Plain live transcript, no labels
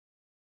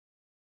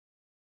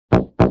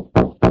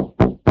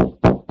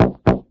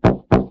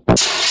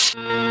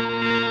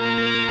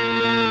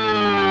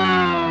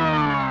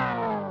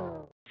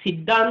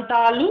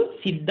సిద్ధాంతాలు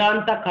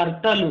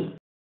సిద్ధాంతకర్తలు.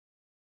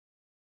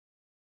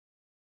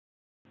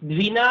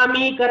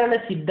 ద్వినామీకరణ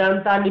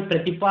సిద్ధాంతాన్ని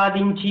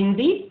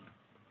ప్రతిపాదించింది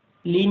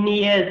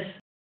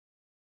లినియస్.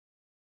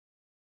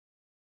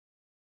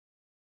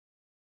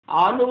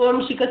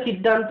 ఆనువంశిక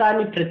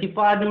సిద్ధాంతాన్ని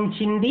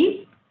ప్రతిపాదించింది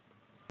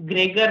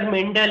Gregor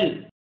Mendel.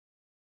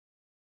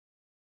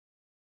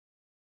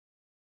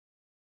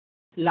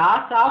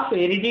 Loss of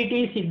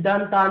heredity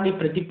సిద్ధాంతాన్ని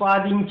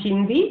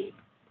ప్రతిపాదించింది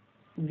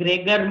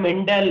గ్రెగర్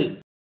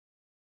మెండల్.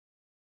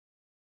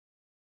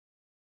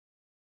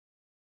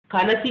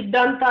 కణ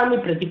సిద్ధాంతాన్ని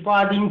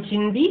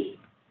ప్రతిపాదించింది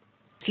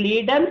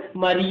స్లీడన్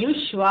మరియు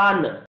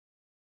ష్వాన్.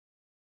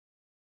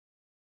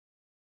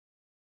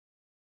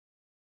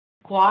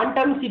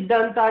 క్వాంటం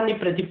సిద్ధాంతాన్ని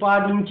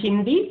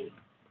ప్రతిపాదించింది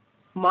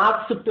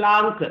మాక్స్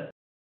ప్లాంక్.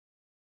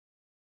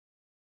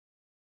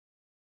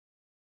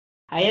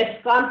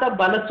 అయస్కాంత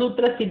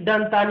బలసూత్ర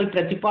సిద్ధాంతాన్ని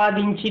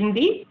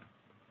ప్రతిపాదించింది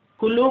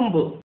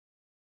కులుంబ్.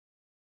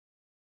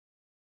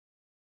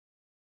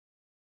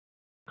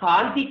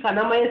 కాంతి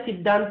కణమయ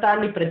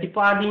సిద్ధాంతాన్ని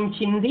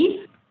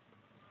ప్రతిపాదించింది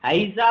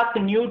ఐజాక్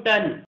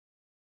న్యూటన్.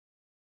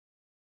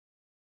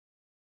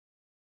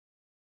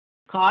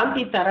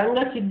 కాంతి తరంగ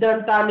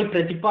సిద్ధాంతాన్ని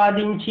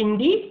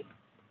ప్రతిపాదించింది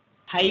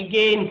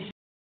హైగెన్స్.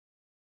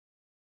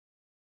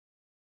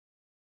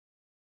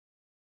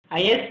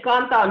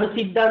 అయస్కాంత అణు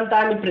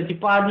సిద్ధాంతాన్ని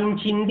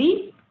ప్రతిపాదించింది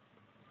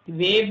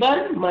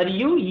వేబర్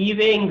మరియు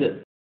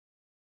ఈవెంగ్.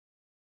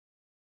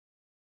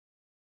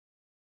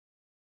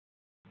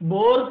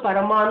 బోర్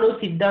పరమాణు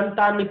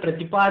సిద్ధాంతాన్ని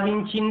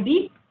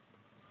ప్రతిపాదించింది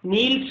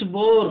నీల్స్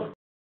బోర్.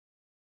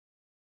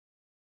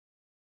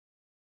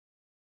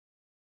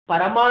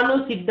 పరమాణు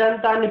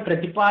సిద్ధాంతాన్ని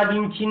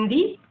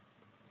ప్రతిపాదించింది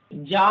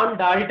జాన్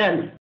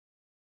డాల్టన్.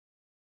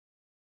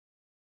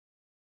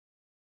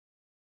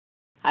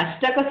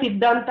 అష్టక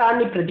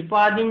సిద్ధాంతాన్ని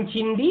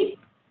ప్రతిపాదించింది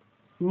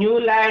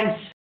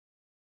న్యూలాండ్స్.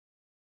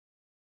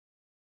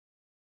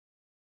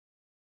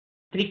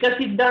 త్రిక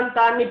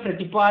సిద్ధాంతాన్ని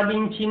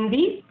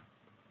ప్రతిపాదించింది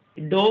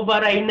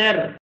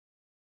డోబరైనర్.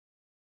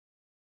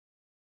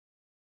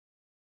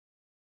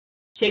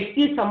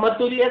 శక్తి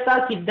సమతుల్యత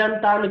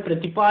సిద్ధాంతాన్ని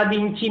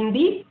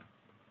ప్రతిపాదించింది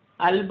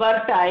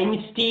ఆల్బర్ట్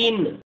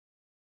ఐన్స్టీన్.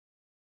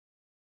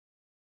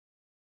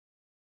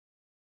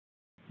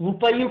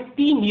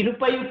 ఉపయుక్తి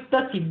నిరుపయుక్త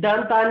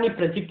సిద్ధాంతాన్ని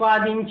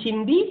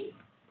ప్రతిపాదించింది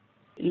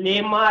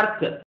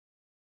లేమార్క్.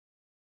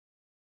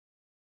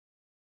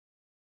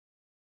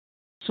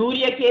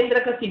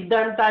 సూర్యకేంద్రక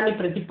సిద్ధాంతాన్ని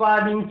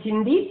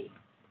ప్రతిపాదించింది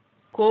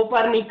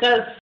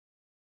కోపర్నికస్.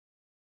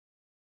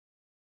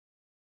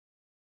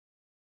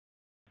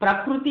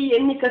 ప్రకృతి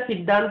ఎన్నిక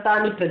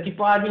సిద్ధాంతాన్ని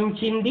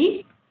ప్రతిపాదించింది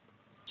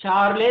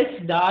చార్లెస్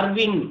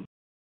డార్విన్.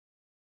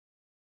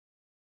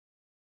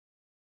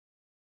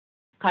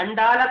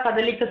 ఖండాల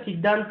కదలిక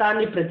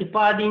సిద్ధాంతాన్ని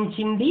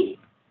ప్రతిపాదించింది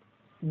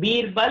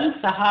బీర్బల్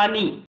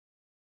సహానీ.